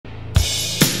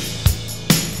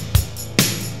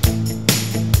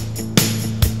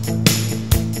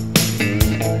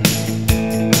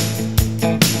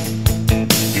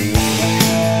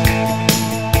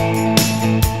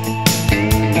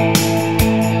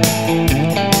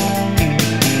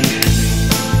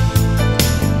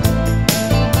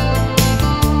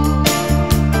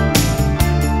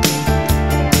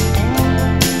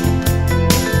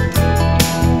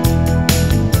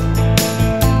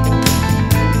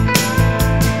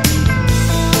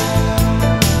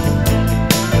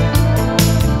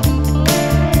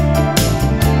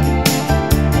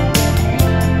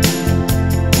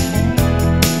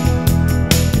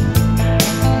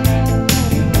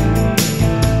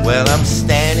Well, I'm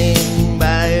standing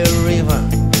by a river,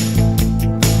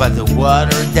 but the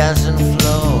water doesn't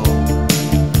flow.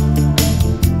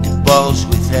 It boils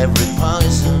with every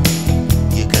poison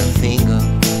you can think of.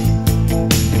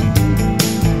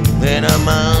 Then I'm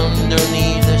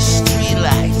underneath the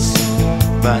streetlights,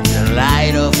 but the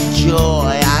light of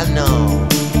joy I know,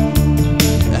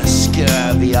 a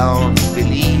scare beyond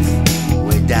belief,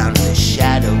 way down the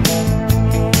shadow.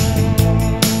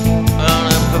 Well,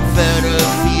 I prefer to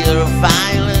fear of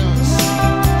violence,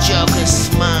 joke a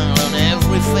smile on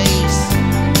every face,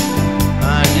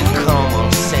 and the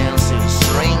common sense is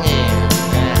ringing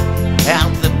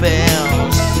out the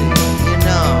bells, you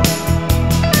know.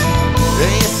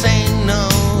 This ain't no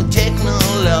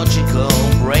technological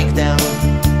breakdown.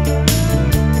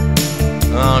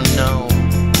 Oh no,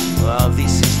 well,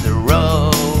 this is the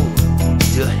road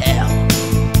to hell.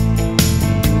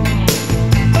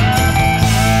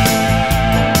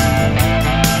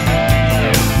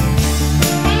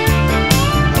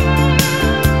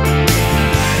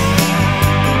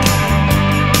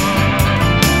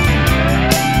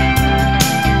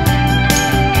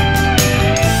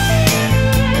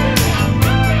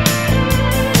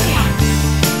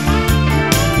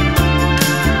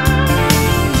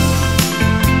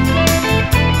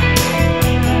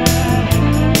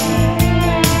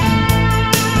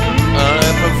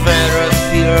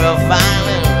 Of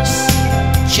violence,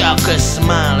 chalk a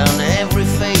smile on every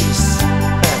face,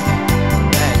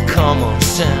 and common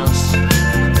sense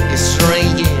is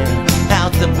ringing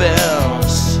out the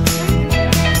bells.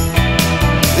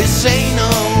 They say